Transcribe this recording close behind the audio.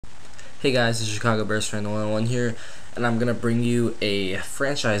Hey guys, it's Chicago Bears fan 101 here, and I'm gonna bring you a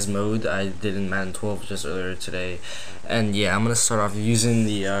franchise mode I did in Madden 12 just earlier today. And yeah, I'm gonna start off using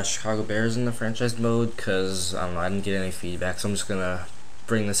the Chicago Bears in the franchise mode because I don't know, I didn't get any feedback, so I'm just gonna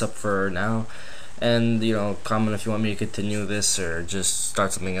bring this up for now. And comment if you want me to continue this or just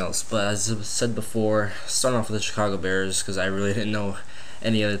start something else. But as I said before, starting off with the Chicago Bears because I really didn't know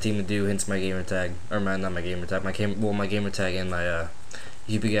any other team to do. Hence my gamer tag, or not my gamer tag, my gamer tag and my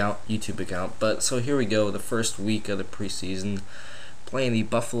YouTube account. But so here we go, the first week of the preseason, playing the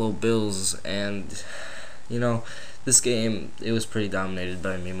Buffalo Bills, and this game, it was pretty dominated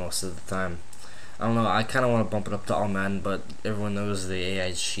by me most of the time. I don't know, I kind of want to bump it up to all Madden, but everyone knows the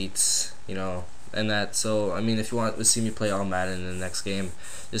AI cheats, and that. So I mean, if you want to see me play all Madden in the next game,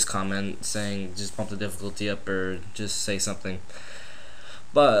 just comment saying, just bump the difficulty up or just say something.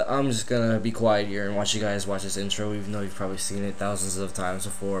 But I'm just gonna be quiet here and watch you guys watch this intro, even though you've probably seen it thousands of times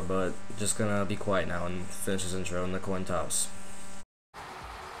before. But just gonna be quiet now and finish this intro in the coin toss.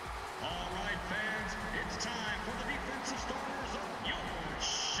 All right, fans, it's time for the defensive starters of your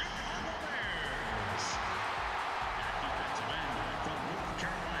Chicago Bears. At defensive end from North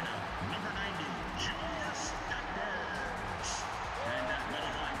Carolina, number 90, Julius Peppers. And at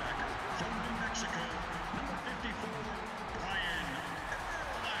middle linebacker from New Mexico, number 54, Brian Urlacher.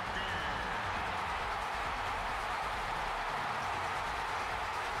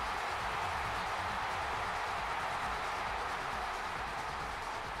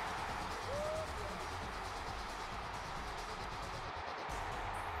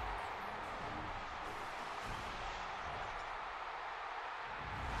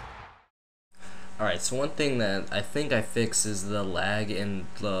 Alright, so one thing that I think I fixed is the lag and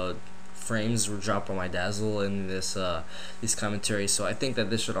the frames were dropped on my dazzle in these commentaries. So I think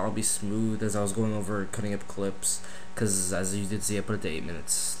that this should all be smooth as I was going over cutting up clips, because as you did see, I put it to 8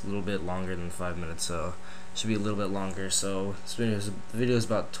 minutes, a little bit longer than 5 minutes, so it should be a little bit longer. So the video is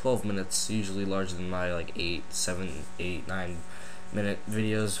about 12 minutes, usually larger than my like 8, 7, 8, 9 minute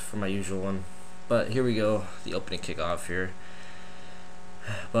videos for my usual one. But here we go, the opening kickoff here.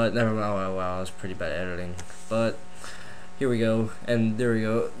 But never mind. Oh, wow, it was pretty bad editing. But here we go, and there we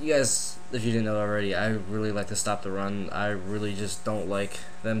go. You guys, if you didn't know already, I really like to stop the run. I really just don't like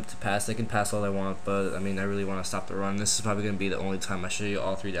them to pass. They can pass all they want, but I mean, I really want to stop the run. This is probably going to be the only time I show you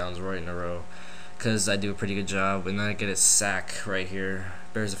all 3 downs right in a row, because I do a pretty good job. And then I get a sack right here.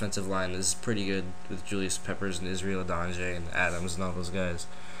 Bears defensive line is pretty good with Julius Peppers and Israel Adonjay and Adams and all those guys.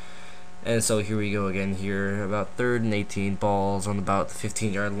 And so here we go again here, about 3rd and 18, balls on about the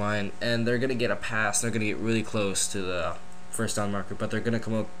 15-yard line, and they're going to get a pass. They're going to get really close to the first down marker, but they're going to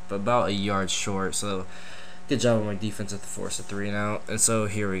come up about a yard short. So good job on my defense to force a 3 and out. And so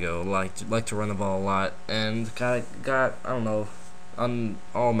here we go, like to run the ball a lot, and got I don't know, on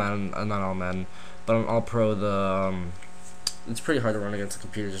all Madden, not all Madden, but on all pro, it's pretty hard to run against the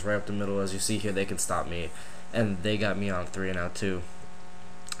computer just right up the middle. As you see here, they can stop me, and they got me on 3 and out too.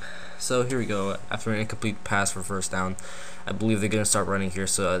 So here we go, after an incomplete pass for first down. I believe they're going to start running here,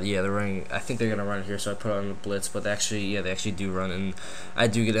 so yeah, they're running. I think they're going to run here, so I put on the blitz, but they actually do run, and I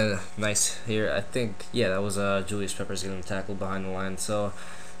do get a nice here. I think, yeah, that was Julius Peppers getting tackled behind the line, so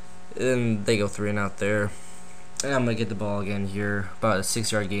then they go 3 and out there. And I'm going to get the ball again here, about a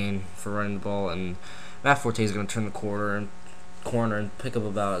 6-yard gain for running the ball, and Matt Forte is going to turn the corner and pick up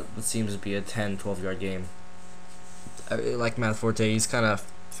about what seems to be a 10-12-yard gain. I really like Matt Forte. He's kind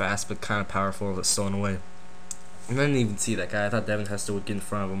of fast but kind of powerful, but still in the way. And I didn't even see that guy. I thought Devin Hester would get in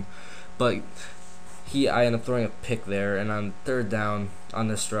front of him, but I ended up throwing a pick there. And on 3rd down on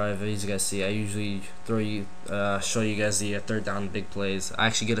this drive, as you guys see, I usually show you guys the 3rd down big plays. I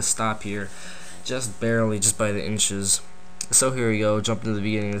actually get a stop here, just barely, just by the inches. So here we go, jump into the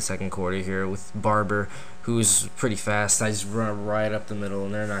beginning of the 2nd quarter here with Barber, who's pretty fast. I just run right up the middle,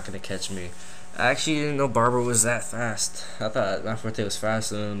 and they're not going to catch me. I actually didn't know Barber was that fast. I thought Matt Forte was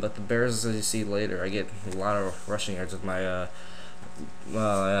faster than him, but the Bears, as you see later, I get a lot of rushing yards with my, the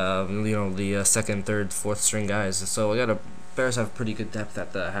 2nd, 3rd, 4th string guys. So Bears have pretty good depth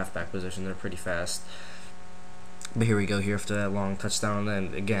at the halfback position. They're pretty fast. But here we go here after that long touchdown,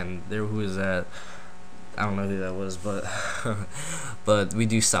 and again, who is that? I don't know who that was, but but we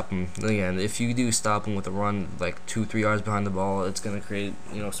do stop him. Again, if you do stop him with a run like 2-3 yards behind the ball, it's gonna create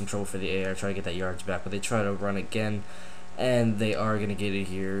some trouble for the AR, try to get that yards back. But they try to run again, and they are gonna get it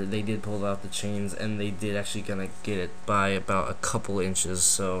here. They did pull out the chains, and they did actually gonna get it by about a couple inches.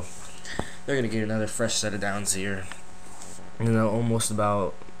 So they're gonna get another fresh set of downs here. Almost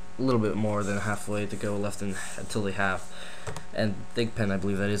about a little bit more than halfway to go left until they have. And Big Pen, I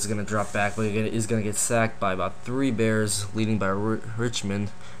believe that is going to drop back, but he's going to get sacked by about 3 Bears, leading by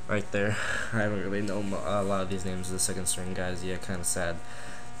Richmond right there. I don't really know a lot of these names of the second string guys. Yeah, kind of sad.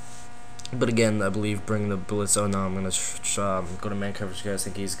 But again, I believe bring the blitz. Oh no, I'm going to go to man coverage. You guys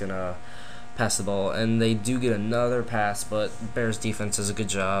think he's going to pass the ball, and they do get another pass, but Bears defense does a good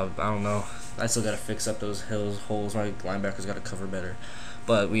job. I don't know. I still got to fix up those holes. My linebackers got to cover better.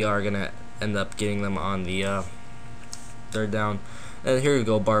 But we are going to end up getting them on the third down. And here we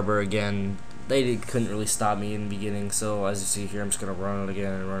go, Barber again. They couldn't really stop me in the beginning, so as you see here, I'm just going to run it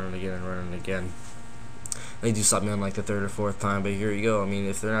again and run it again and run it again. They do stop me on like the third or fourth time, but here you go. I mean,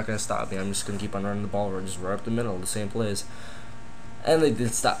 if they're not going to stop me, I'm just going to keep on running the ball or just run up the middle, the same plays. And they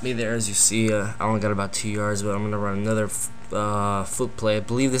did stop me there, as you see. I only got about 2 yards, but I'm going to run another flip play. I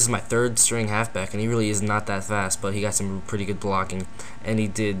believe this is my third string halfback, and he really is not that fast, but he got some pretty good blocking, and he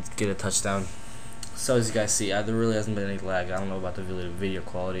did get a touchdown. So as you guys see, there really hasn't been any lag. I don't know about the video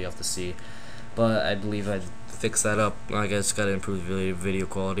quality, you have to see, but I believe I fixed that up. I guess got to improve video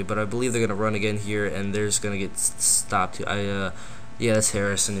quality, but I believe they're going to run again here, and they're just going to get stopped. Yeah, that's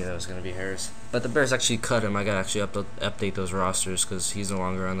Harris. I knew that was going to be Harris. But the Bears actually cut him. I got to actually update those rosters because he's no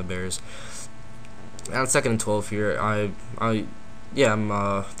longer on the Bears. On 2nd and 12 here, I'm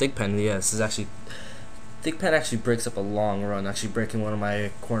Big Pen. Yeah, this is actually Big Pen actually breaks up a long run, actually breaking one of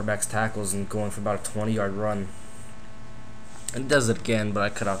my cornerback's tackles and going for about a 20-yard run. And does it again, but I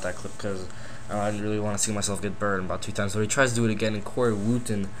cut out that clip because I didn't really want to see myself get burned about 2 times. So he tries to do it again, and Corey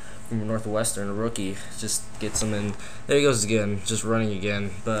Wooten from Northwestern, a rookie, just gets him in. There he goes again, just running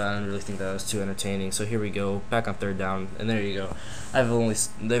again, but I didn't really think that was too entertaining. So here we go, back on 3rd down, and there you go.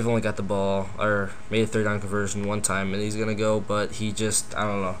 They've only got the ball, or made a 3rd down conversion one time, and he's gonna go, but he just, I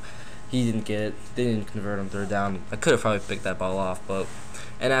don't know, he didn't get it. They didn't convert on 3rd down. I could have probably picked that ball off, but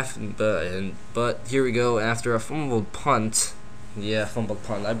here we go after a fumbled punt. Yeah, fumbled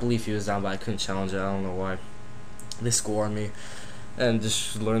punt. I believe he was down, but I couldn't challenge it. I don't know why. They score on me. And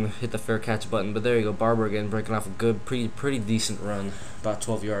just learn to hit the fair catch button. But there you go, Barber again, breaking off a good, pretty decent run, about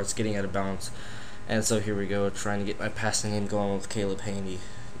 12 yards, getting out of bounds. And so here we go, trying to get my passing game going with Caleb Haney.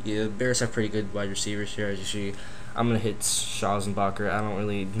 Yeah, the Bears have pretty good wide receivers here, as you see. I'm gonna hit Schausenbacher. I don't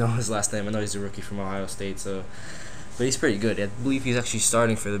really know his last name. I know he's a rookie from Ohio State, but he's pretty good. I believe he's actually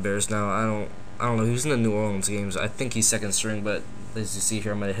starting for the Bears now. I don't know. He was in the New Orleans games. I think he's 2nd string, but as you see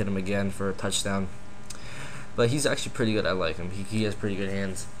here, I'm gonna hit him again for a touchdown. But he's actually pretty good. I like him. He has pretty good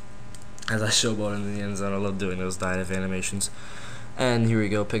hands. As I showboat in the end zone, I love doing those dive animations. And here we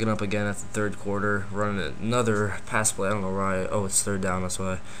go, picking up again at the 3rd quarter, running another pass play. I don't know why. Oh, it's 3rd down. That's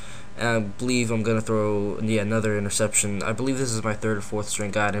why. And I believe I'm gonna throw another interception. I believe this is my 3rd or 4th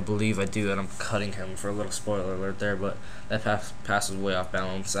string guy, and I believe I do, and I'm cutting him for a little spoiler alert there. But that pass was way off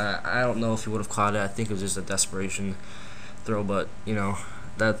balance. I don't know if he would have caught it. I think it was just a desperation throw, but you know.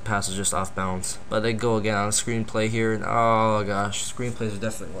 That pass is just off balance. But they go again on a screenplay here, and oh gosh, screenplays are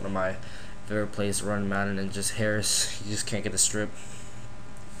definitely one of my favorite plays to run Madden, and just Harris, you just can't get the strip.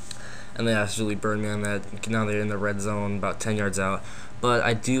 And they absolutely burned me on that. Now they're in the red zone, about 10 yards out. But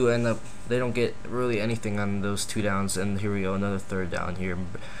I do end up, they don't get really anything on those 2 downs, and here we go, another 3rd down here.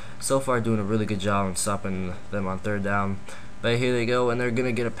 So far doing a really good job on stopping them on 3rd down. But here they go, and they're going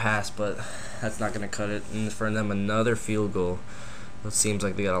to get a pass, but that's not going to cut it. And for them, another field goal. It seems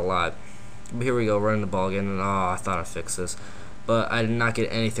like they got a lot. But here we go, running the ball again, and I thought I fixed this. But I did not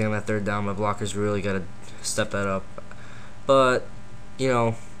get anything on that 3rd down. My blockers really got to step that up. But, you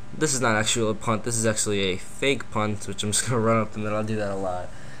know, this is not actually a punt. This is actually a fake punt, which I'm just going to run up the middle. I do that a lot.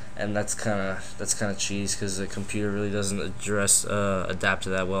 And that's kind of cheese because the computer really doesn't adapt to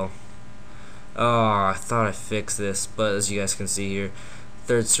that well. Oh, I thought I fixed this. But as you guys can see here,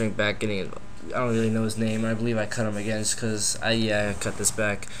 3rd string back getting it. I don't really know his name. I believe I cut him again just because I cut this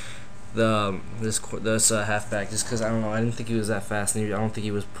back, this halfback, just because I don't know. I didn't think he was that fast, and I don't think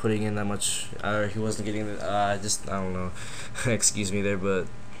he was putting in that much, or he wasn't getting it. I don't know. Excuse me there, but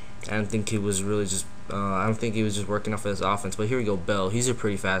I don't think he was really just. I don't think he was just working off of his offense. But here we go, Bell. He's a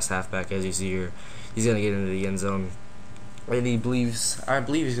pretty fast halfback, as you see here. He's gonna get into the end zone, and I believe he's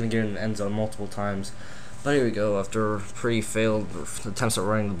gonna get in the end zone multiple times. But here we go. After pretty failed attempts at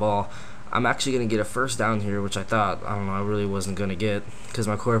running the ball, I'm actually going to get a 1st down here, which I really wasn't going to get because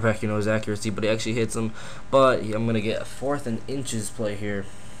my quarterback, his accuracy, but he actually hits him. But I'm going to get a 4th and inches play here.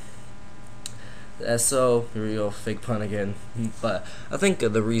 So, here we go, fake punt again. But I think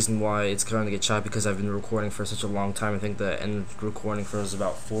the reason why it's going to get shot because I've been recording for such a long time. I think the end recording for was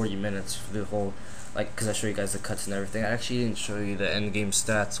about 40 minutes for the whole, because I show you guys the cuts and everything. I actually didn't show you the end game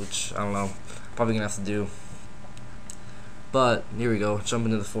stats, which I don't know, probably going to have to do. But here we go, jump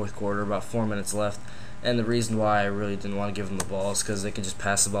into the fourth quarter, about 4 minutes left. And the reason why I really didn't want to give them the ball is because they could just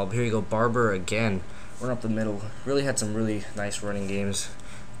pass the ball. But here you go, Barber again, run up the middle. Really had some really nice running games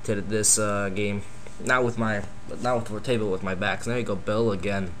to this game. Not with Ortega, with my backs. And there you go, Bell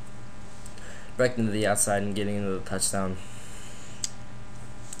again, back into the outside and getting into the touchdown.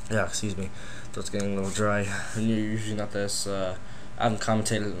 Yeah, excuse me, so it's getting a little dry. And you're usually not this. I haven't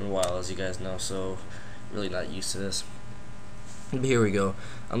commentated in a while, as you guys know, so really not used to this. But here we go.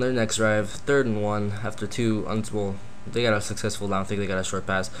 On their next drive, 3rd and 1 after 2 well, they got a successful down. I think they got a short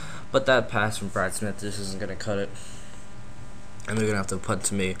pass, but that pass from Brad Smith just isn't gonna cut it, and they're gonna have to punt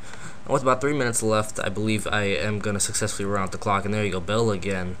to me. And with about 3 minutes left, I believe I am gonna successfully run out the clock. And there you go, Bell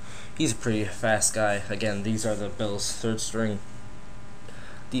again. He's a pretty fast guy. Again, these are the Bills' 3rd string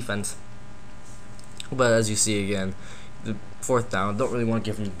defense. But as you see again, the 4th down, don't really want to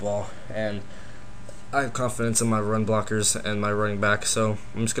give him the ball, and I have confidence in my run blockers and my running back, so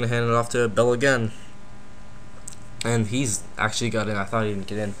I'm just going to hand it off to Bell again. And he's actually got in. I thought he didn't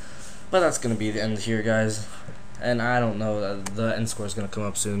get in. But that's going to be the end here, guys. And I don't know, the end score is going to come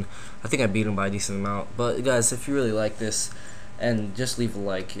up soon. I think I beat him by a decent amount. But, guys, if you really like this, and just leave a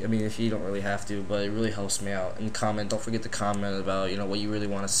like. I mean, if you don't really have to, but it really helps me out. And comment. Don't forget to comment about, you know, what you really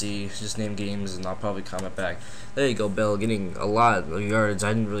want to see. Just name games, and I'll probably comment back. There you go, Bell, getting a lot of yards.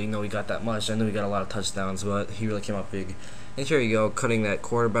 I didn't really know he got that much. I knew he got a lot of touchdowns, but he really came up big. And here you go, cutting that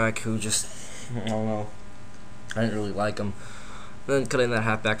quarterback who just, I don't know, I didn't really like him. Then cutting that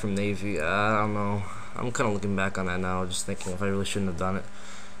halfback from Navy. I don't know. I'm kind of looking back on that now, just thinking if I really shouldn't have done it.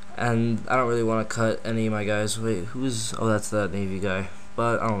 And I don't really want to cut any of my guys. Wait, who's... Oh, that's that Navy guy.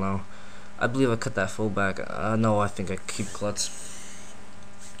 But I don't know. I believe I cut that fullback. No, I think I keep Klutz.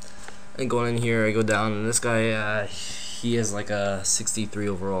 And going in here, I go down, and this guy, he has like a 63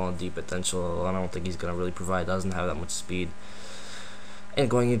 overall and deep potential. I don't think he's going to really provide. Doesn't have that much speed. And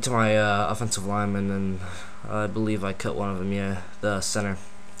going into my offensive lineman, and I believe I cut one of them, yeah, the center.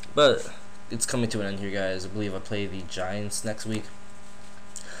 But it's coming to an end here, guys. I believe I play the Giants next week.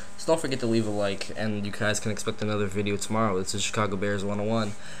 So don't forget to leave a like, and you guys can expect another video tomorrow. This is Chicago Bears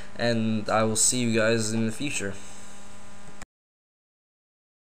 101, and I will see you guys in the future.